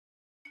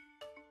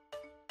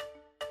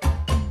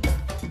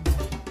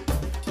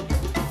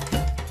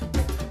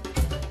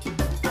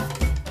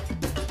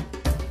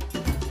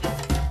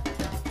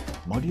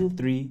Module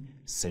 3,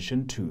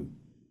 Session 2.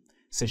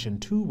 Session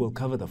 2 will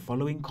cover the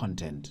following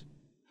content.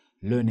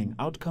 Learning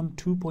Outcome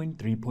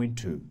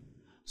 2.3.2.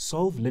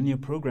 Solve linear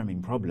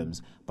programming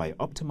problems by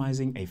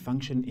optimizing a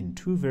function in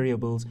two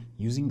variables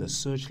using the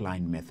search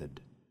line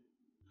method.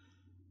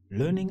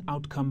 Learning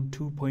Outcome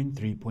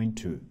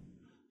 2.3.2.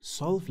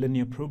 Solve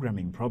linear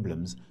programming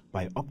problems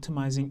by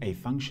optimizing a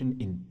function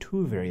in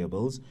two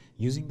variables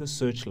using the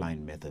search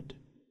line method.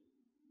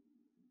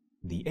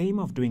 The aim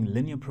of doing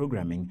linear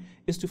programming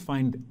is to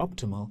find the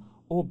optimal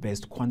or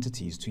best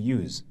quantities to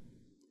use.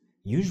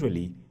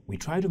 Usually, we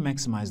try to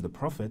maximize the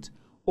profit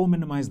or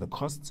minimize the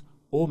costs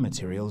or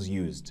materials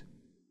used.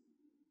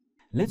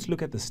 Let's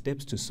look at the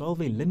steps to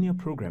solve a linear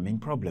programming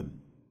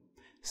problem.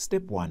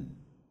 Step 1.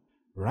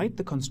 Write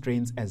the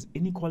constraints as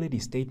inequality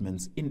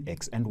statements in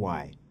X and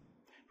Y.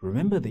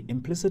 Remember the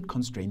implicit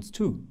constraints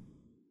too.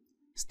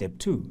 Step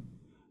 2.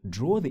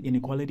 Draw the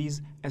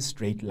inequalities as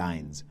straight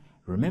lines.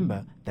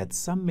 Remember that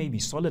some may be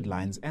solid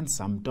lines and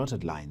some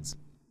dotted lines.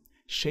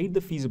 Shade the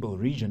feasible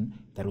region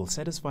that will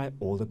satisfy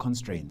all the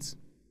constraints.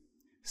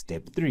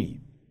 Step 3.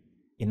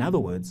 In other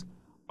words,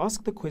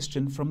 ask the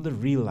question from the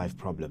real-life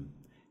problem.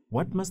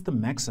 What must the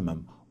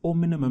maximum or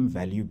minimum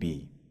value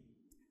be?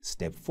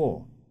 Step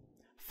 4.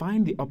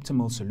 Find the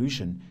optimal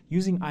solution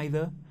using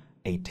either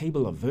a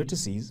table of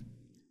vertices,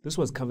 this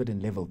was covered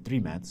in Level 3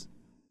 Maths,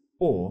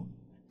 or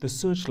the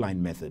search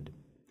line method.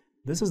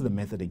 This is the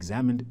method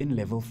examined in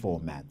Level 4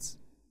 Maths.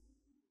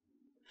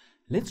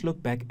 Let's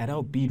look back at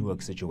our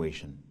beadwork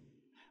situation.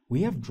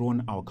 We have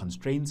drawn our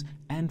constraints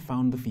and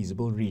found the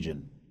feasible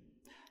region.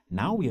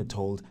 Now we are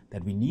told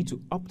that we need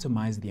to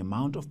optimize the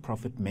amount of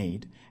profit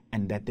made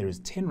and that there is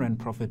 10 Rand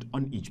profit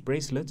on each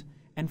bracelet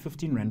and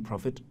 15 Rand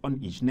profit on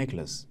each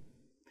necklace.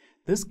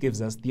 This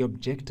gives us the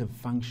objective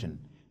function,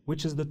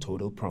 which is the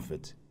total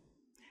profit.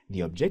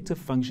 The objective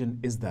function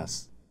is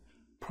thus: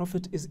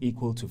 profit is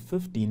equal to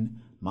 15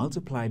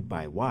 multiplied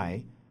by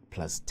y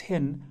plus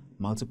 10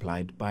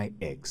 multiplied by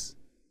x.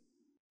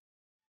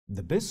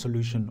 The best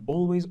solution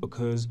always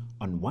occurs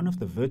on one of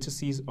the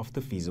vertices of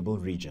the feasible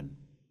region.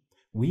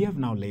 We have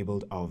now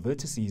labeled our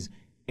vertices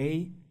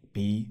A,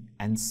 B,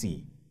 and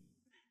C.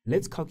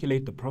 Let's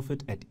calculate the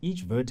profit at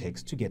each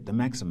vertex to get the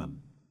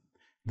maximum.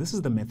 This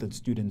is the method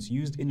students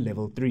used in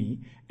Level 3,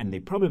 and they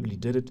probably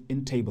did it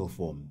in table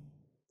form.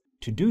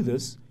 To do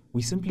this,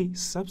 we simply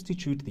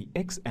substitute the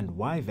x and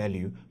y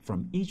value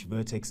from each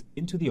vertex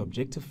into the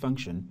objective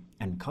function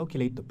and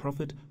calculate the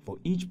profit for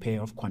each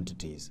pair of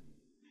quantities.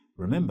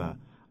 Remember,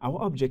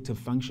 our objective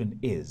function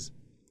is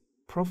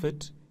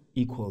profit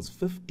equals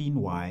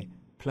 15y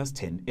plus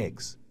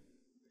 10x.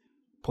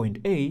 Point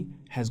A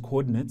has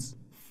coordinates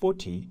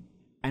 40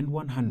 and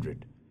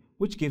 100,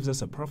 which gives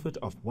us a profit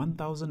of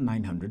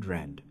 1,900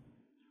 Rand.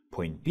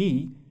 Point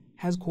B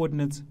has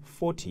coordinates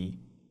 40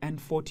 and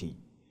 40,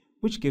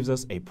 which gives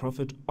us a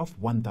profit of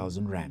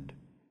 1,000 Rand.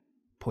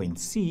 Point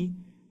C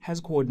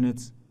has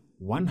coordinates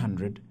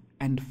 100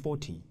 and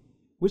 40,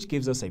 which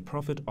gives us a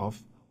profit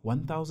of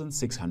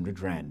 1,600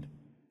 Rand.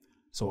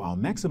 So our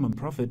maximum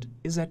profit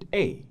is at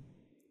A.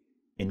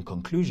 In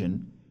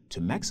conclusion,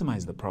 to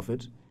maximize the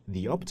profit,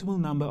 the optimal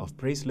number of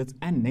bracelets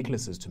and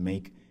necklaces to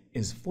make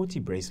is 40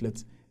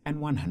 bracelets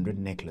and 100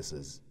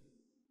 necklaces.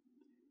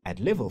 At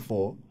Level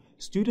 4,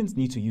 students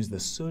need to use the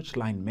search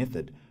line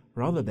method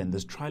rather than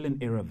this trial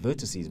and error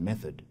vertices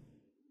method.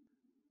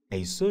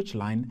 A search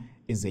line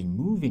is a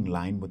moving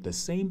line with the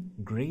same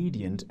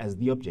gradient as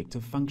the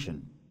objective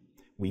function.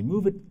 We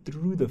move it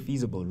through the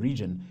feasible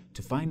region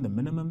to find the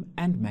minimum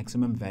and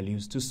maximum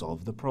values to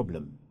solve the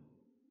problem.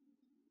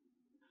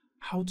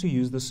 How to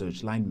use the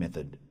search line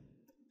method.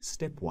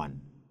 Step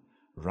 1.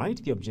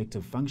 Write the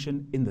objective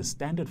function in the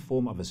standard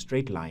form of a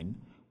straight line,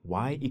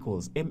 y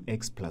equals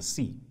mx plus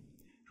c.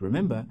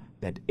 Remember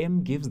that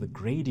m gives the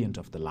gradient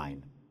of the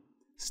line.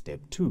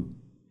 Step 2.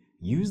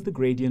 Use the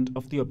gradient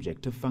of the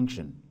objective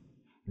function.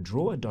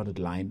 Draw a dotted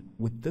line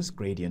with this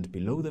gradient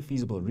below the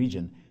feasible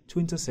region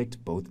to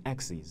intersect both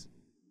axes.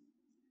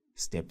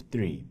 Step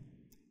 3.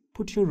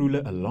 Put your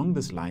ruler along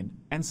this line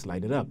and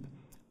slide it up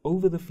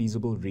over the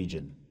feasible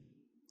region.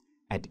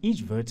 At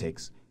each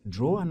vertex,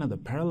 draw another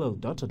parallel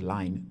dotted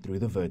line through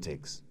the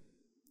vertex.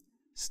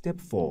 Step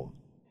 4.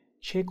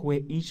 Check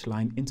where each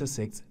line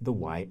intersects the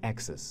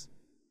y-axis.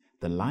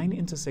 The line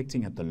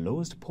intersecting at the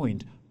lowest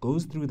point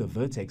goes through the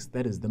vertex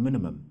that is the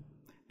minimum,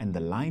 and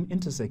the line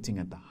intersecting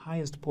at the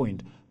highest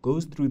point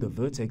goes through the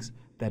vertex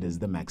that is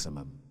the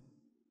maximum.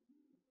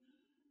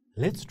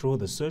 Let's draw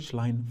the search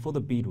line for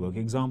the beadwork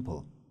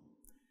example.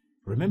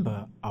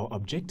 Remember, our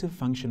objective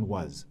function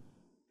was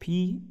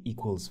P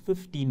equals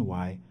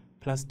 15y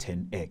plus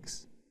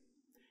 10x.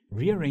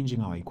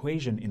 Rearranging our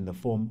equation in the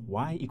form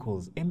y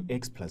equals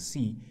mx plus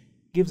c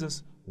gives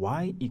us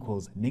y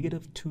equals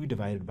negative 2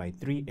 divided by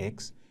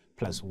 3x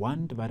plus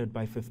 1 divided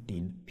by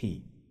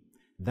 15p.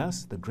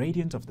 Thus, the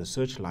gradient of the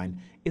search line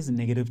is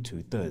negative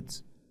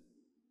 2/3.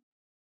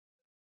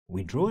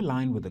 We draw a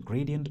line with a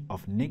gradient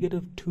of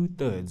negative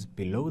 2/3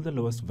 below the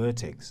lowest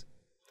vertex.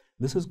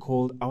 This is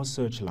called our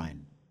search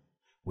line.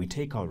 We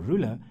take our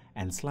ruler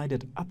and slide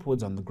it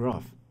upwards on the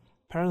graph,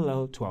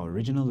 parallel to our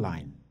original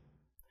line.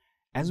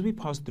 As we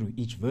pass through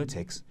each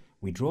vertex,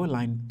 we draw a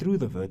line through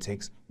the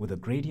vertex with a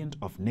gradient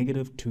of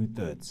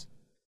 -2/3.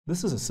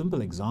 This is a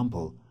simple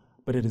example,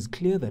 but it is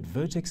clear that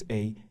vertex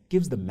A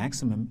gives the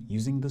maximum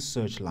using the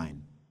search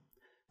line.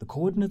 The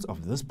coordinates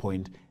of this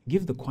point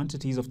give the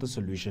quantities of the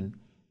solution: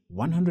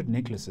 100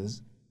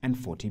 necklaces and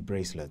 40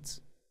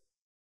 bracelets.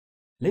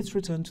 Let's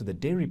return to the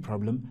dairy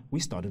problem we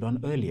started on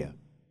earlier.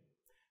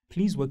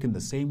 Please work in the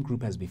same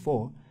group as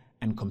before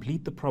and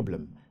complete the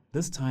problem,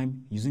 this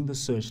time using the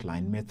search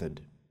line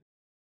method.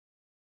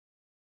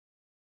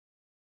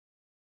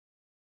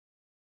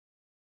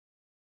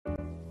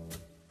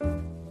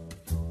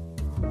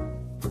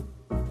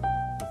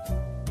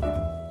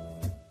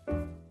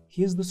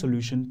 Here's the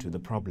solution to the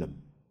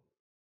problem.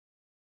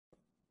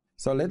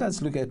 So let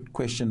us look at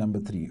question number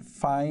 3.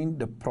 Find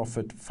the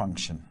profit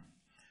function.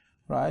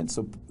 Right,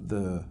 so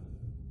the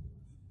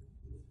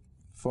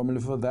formula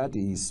for that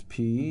is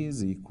P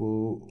is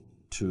equal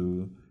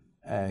to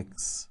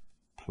X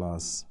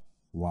plus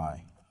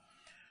Y.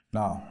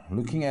 Now,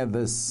 looking at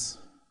this,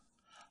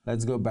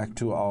 let's go back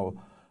to our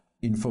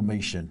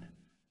information.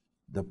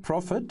 The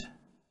profit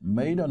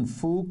made on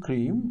full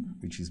cream,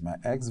 which is my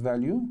X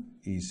value,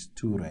 is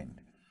 2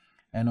 Rand.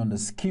 And on the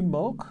skim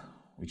milk,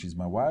 which is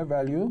my Y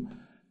value,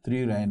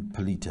 3 Rand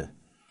per liter.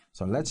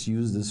 So let's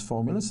use this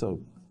formula.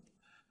 So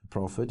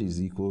profit is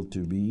equal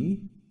to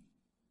B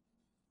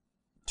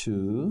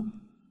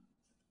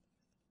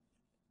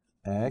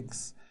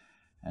 2X,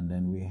 and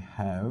then we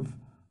have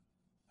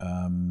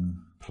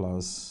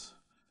plus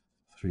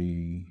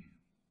 3Y.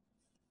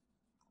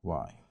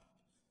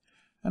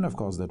 And of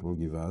course that will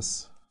give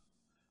us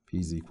P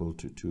is equal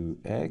to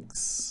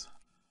 2X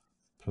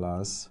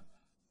plus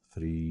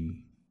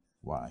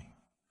 3Y.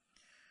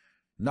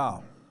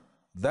 Now,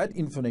 that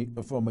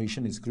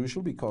information is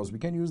crucial because we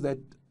can use that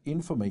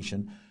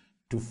information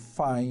to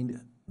find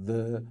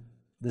the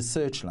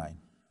search line.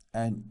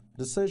 And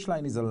the search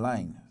line is a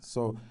line.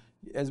 So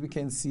as we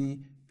can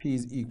see, P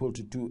is equal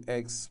to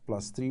 2X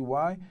plus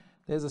 3Y.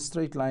 There's a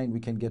straight line. We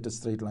can get a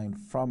straight line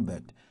from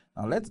that.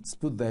 Now let's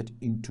put that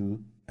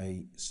into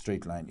a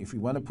straight line. If we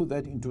want to put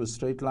that into a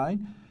straight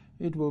line,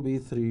 it will be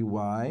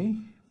 3Y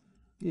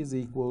is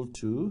equal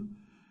to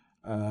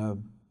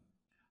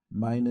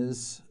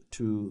minus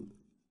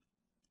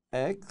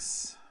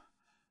 2X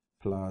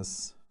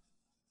plus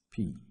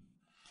P.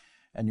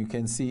 And you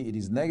can see it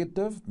is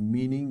negative,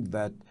 meaning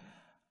that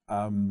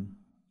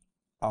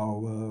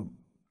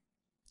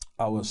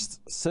our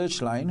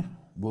search line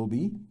will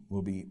be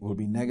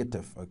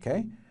negative.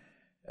 Okay,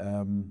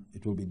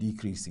 it will be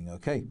decreasing.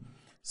 Okay,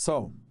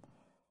 so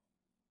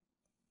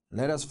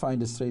let us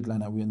find a straight line.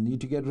 Now we need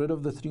to get rid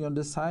of the 3 on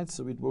this side,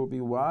 so it will be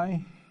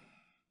Y,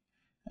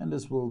 and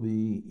this will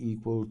be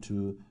equal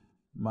to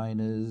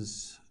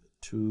minus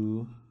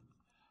 2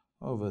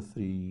 over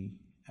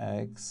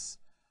 3X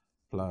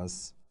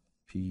plus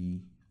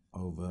P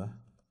over,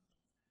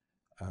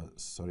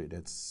 sorry,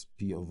 that's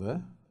P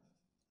over,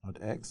 not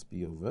X,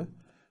 P over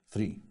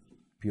 3.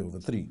 P over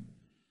 3.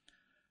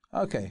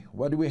 Okay,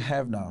 what do we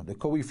have now? The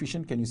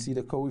coefficient, can you see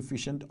the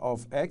coefficient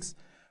of X?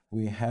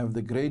 We have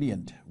the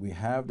gradient. We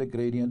have the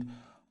gradient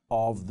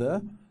of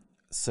the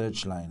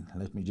search line.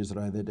 Let me just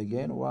write that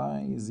again.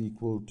 Y is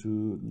equal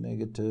to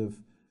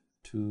negative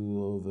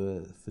 2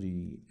 over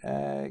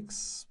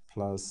 3X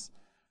plus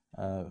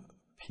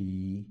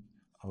P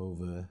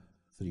over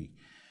 3.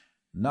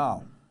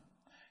 Now,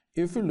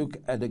 if you look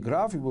at the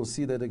graph, you will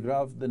see that the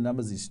graph, the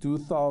numbers is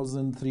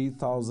 2,000,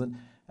 3,000,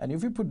 and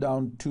if you put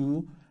down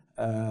 2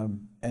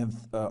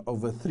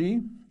 over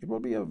 3, it will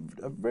be a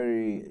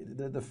very,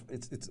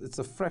 it's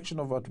a fraction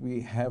of what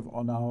we have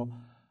on our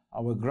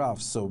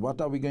graph. So what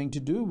are we going to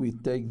do? We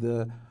take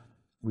the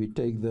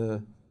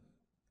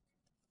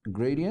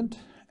gradient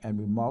and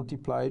we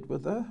multiply it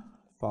with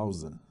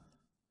 1,000,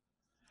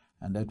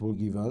 and that will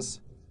give us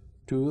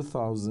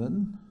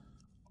 2,000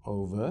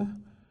 over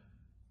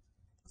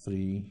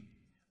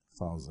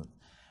 3,000,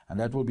 and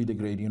that will be the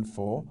gradient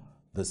for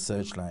the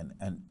search line.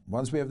 And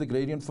once we have the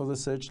gradient for the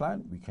search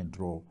line, we can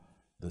draw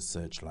the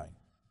search line.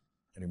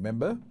 And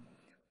remember,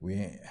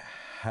 we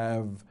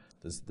have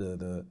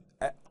the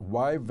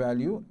Y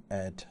value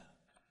at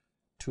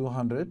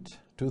 2,000,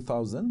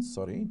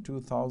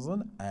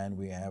 and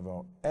we have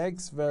our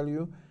X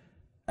value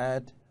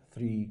at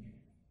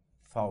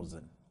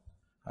 3,000.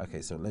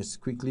 Okay, so let's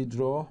quickly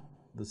draw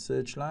the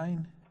search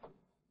line.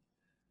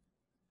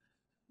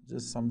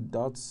 Just some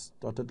dots,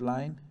 dotted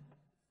line,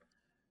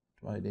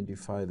 to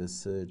identify the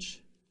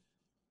search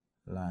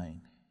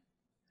line.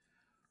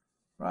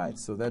 Right,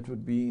 so that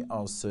would be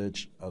our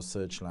search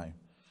line.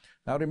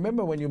 Now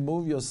remember, when you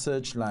move your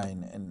search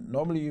line, and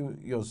normally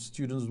your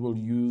students will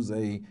use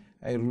a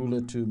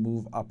ruler to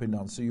move up and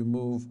down. So you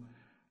move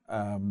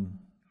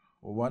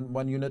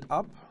one unit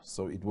up,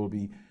 so it will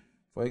be,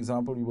 for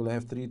example, you will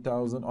have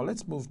 3,000, or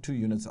let's move 2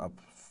 units up.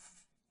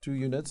 2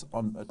 units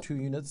on 2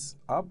 units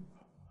up.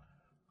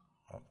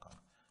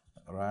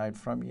 Right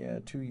from here,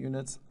 2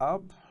 units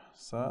up,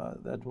 so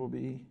that will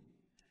be,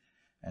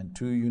 and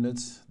 2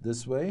 units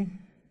this way,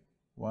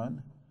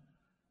 1,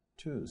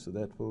 2. So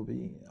that will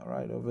be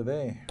right over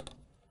there.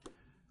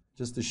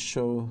 Just to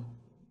show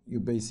you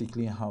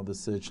basically how the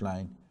search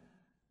line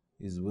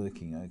is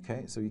working,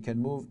 okay? So you can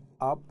move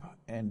up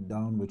and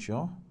down with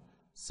your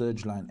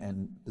search line,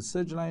 and the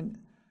search line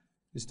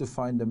is to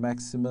find the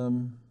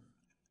maximum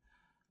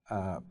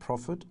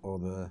profit or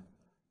the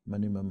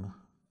minimum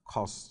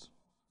cost,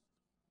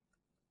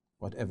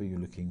 whatever you're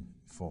looking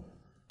for,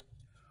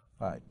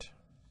 right?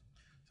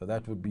 So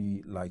that would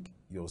be like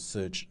your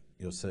search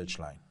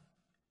line.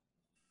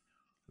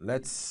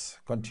 Let's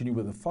continue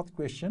with the fourth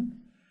question.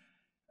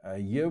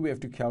 Here we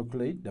have to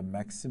calculate the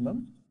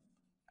maximum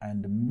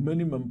and the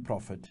minimum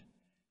profit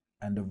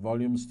and the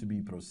volumes to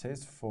be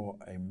processed for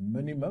a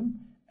minimum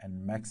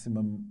and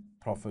maximum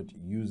profit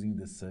using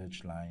the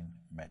search line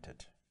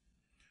method.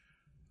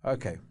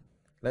 Okay,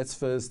 let's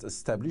first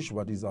establish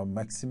what is our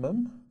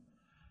maximum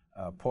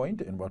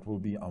point and what will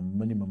be our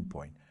minimum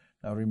point.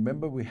 Now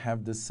remember, we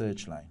have the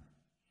search line.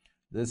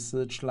 This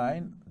search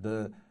line,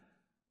 the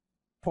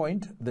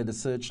point that the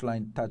search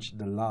line touched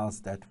the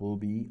last, that will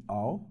be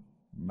our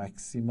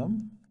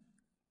maximum.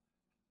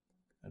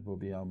 That will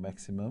be our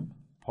maximum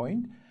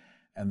point.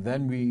 And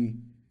then we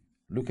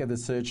look at the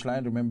search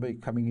line. Remember,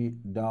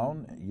 coming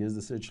down, here's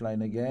the search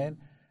line again.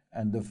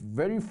 And the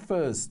very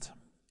first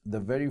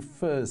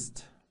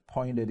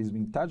point that is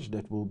being touched,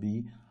 that will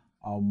be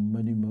our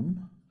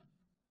minimum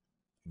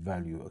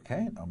value,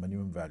 okay? Our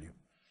minimum value.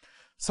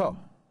 So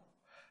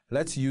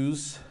let's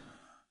use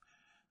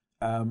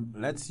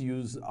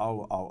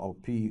our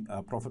P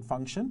profit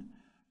function,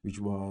 which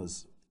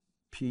was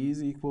P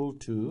is equal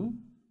to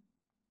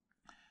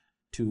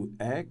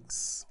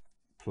 2x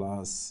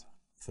plus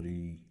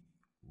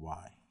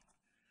 3y.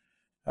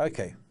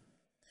 Okay,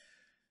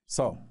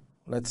 so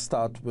let's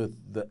start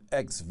with the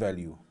x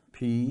value,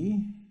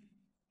 P,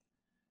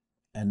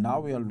 and now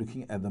we are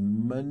looking at the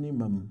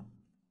minimum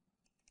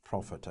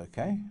profit,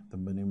 okay? The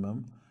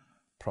minimum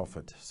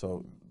profit.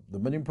 So the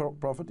minimum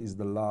profit is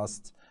the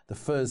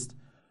first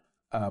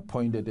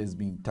point that is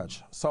being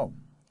touched. So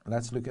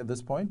let's look at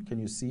this point. Can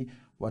you see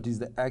what is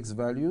the x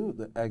value?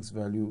 The x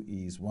value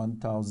is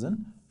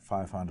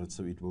 1,500.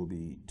 So it will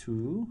be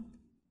 2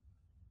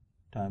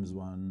 times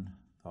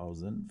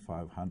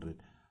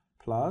 1,500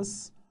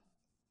 plus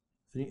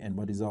 3. And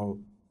what is our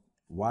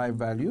y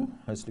value?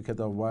 Let's look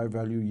at our y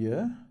value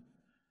here.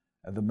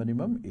 At the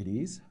minimum, it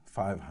is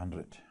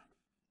 500.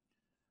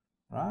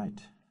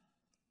 Right?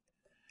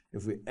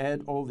 If we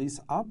add all this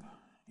up,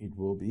 it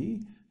will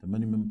be, the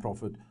minimum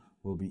profit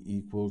will be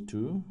equal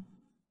to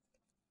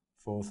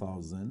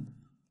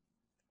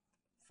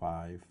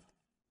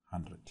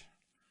 4,500.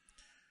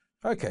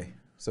 Okay,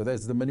 so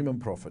that's the minimum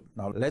profit.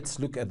 Now let's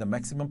look at the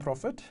maximum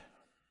profit.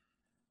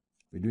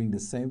 We're doing the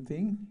same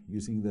thing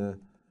using the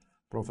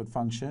profit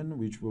function,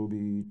 which will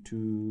be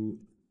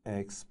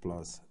 2x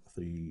plus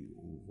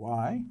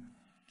 3y.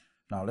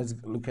 Now let's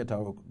look at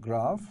our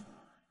graph.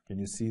 Can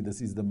you see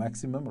this is the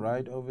maximum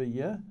right over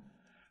here?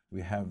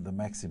 We have the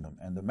maximum,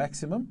 and the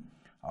maximum,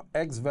 our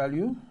x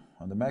value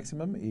on the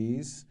maximum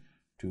is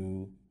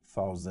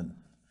 2,000.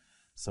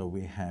 So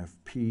we have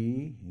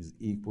P is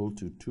equal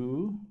to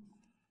 2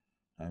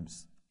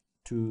 times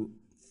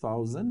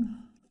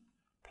 2,000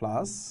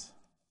 plus,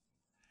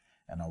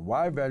 and our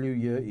y value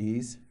here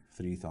is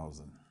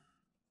 3,000.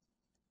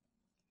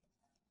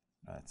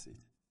 That's it,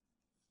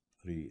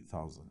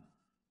 3,000.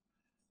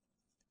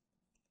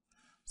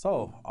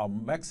 So our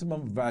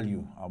maximum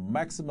value,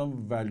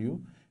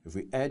 if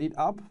we add it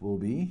up, will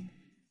be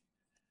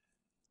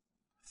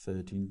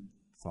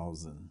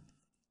 13,000.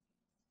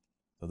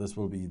 So this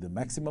will be the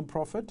maximum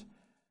profit.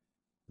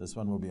 This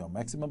one will be our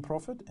maximum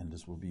profit, and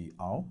this will be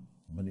our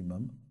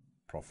minimum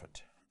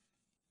profit.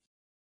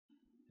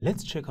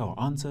 Let's check our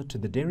answer to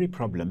the dairy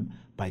problem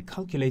by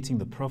calculating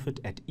the profit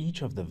at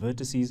each of the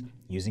vertices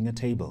using a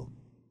table.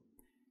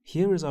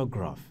 Here is our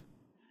graph.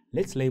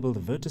 Let's label the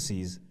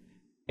vertices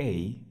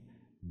A,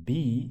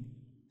 B,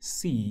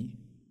 C,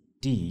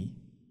 D,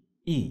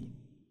 E.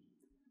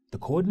 The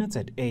coordinates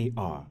at A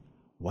are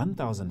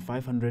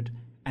 1,500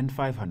 and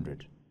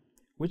 500,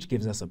 which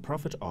gives us a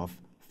profit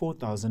of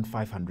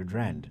 4,500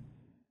 Rand.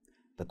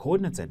 The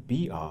coordinates at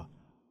B are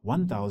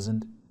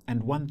 1,000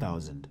 and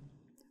 1,000,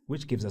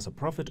 which gives us a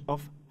profit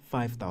of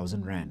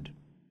 5,000 Rand.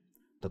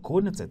 The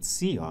coordinates at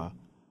C are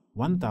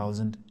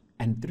 1,000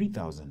 and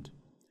 3,000,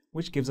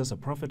 which gives us a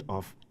profit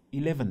of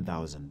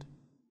 11,000.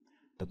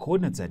 The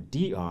coordinates at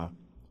D are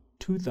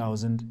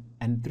 2,000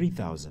 and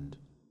 3,000,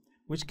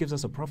 which gives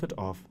us a profit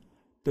of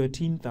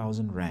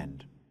 13,000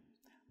 Rand.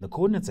 The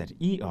coordinates at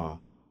E are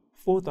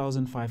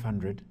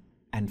 4,500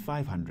 and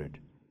 500,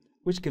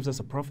 which gives us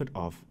a profit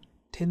of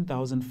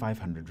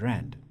 10,500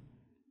 Rand.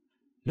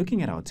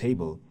 Looking at our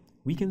table,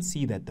 we can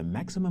see that the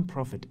maximum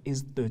profit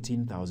is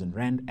 13,000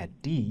 Rand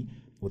at D,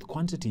 with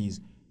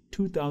quantities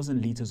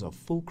 2,000 liters of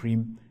full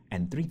cream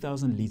and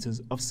 3,000 liters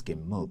of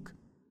skim milk.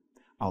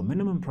 Our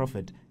minimum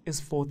profit is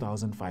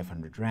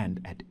 4,500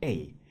 Rand at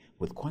A,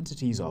 with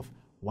quantities of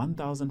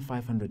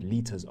 1,500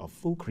 liters of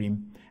full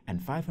cream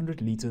and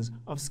 500 liters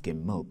of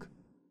skim milk.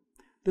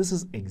 This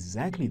is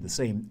exactly the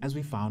same as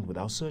we found with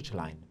our search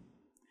line.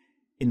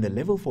 In the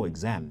Level 4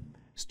 exam,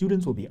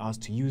 students will be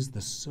asked to use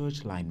the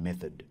search line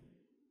method.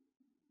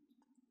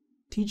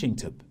 Teaching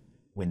tip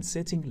when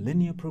setting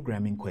linear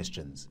programming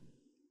questions.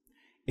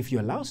 If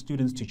you allow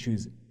students to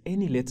choose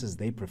any letters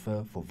they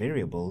prefer for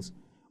variables,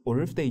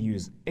 or if they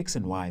use x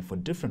and y for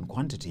different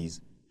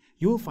quantities,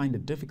 you will find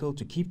it difficult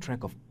to keep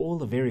track of all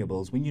the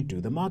variables when you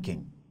do the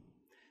marking.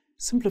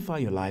 Simplify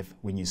your life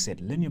when you set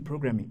linear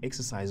programming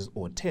exercises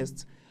or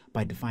tests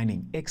by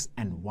defining x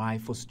and y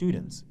for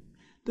students.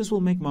 This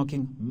will make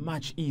marking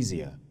much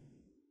easier.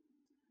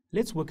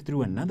 Let's work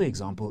through another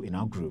example in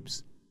our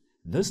groups.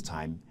 This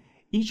time,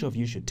 each of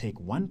you should take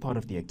one part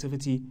of the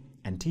activity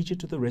and teach it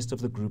to the rest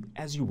of the group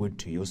as you would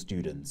to your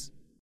students.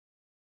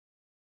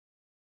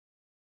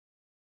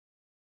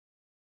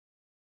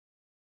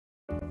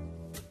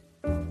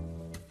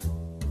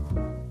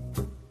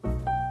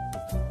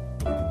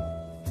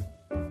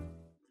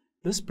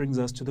 This brings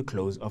us to the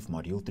close of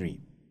Module 3.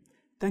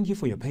 Thank you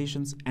for your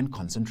patience and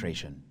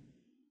concentration.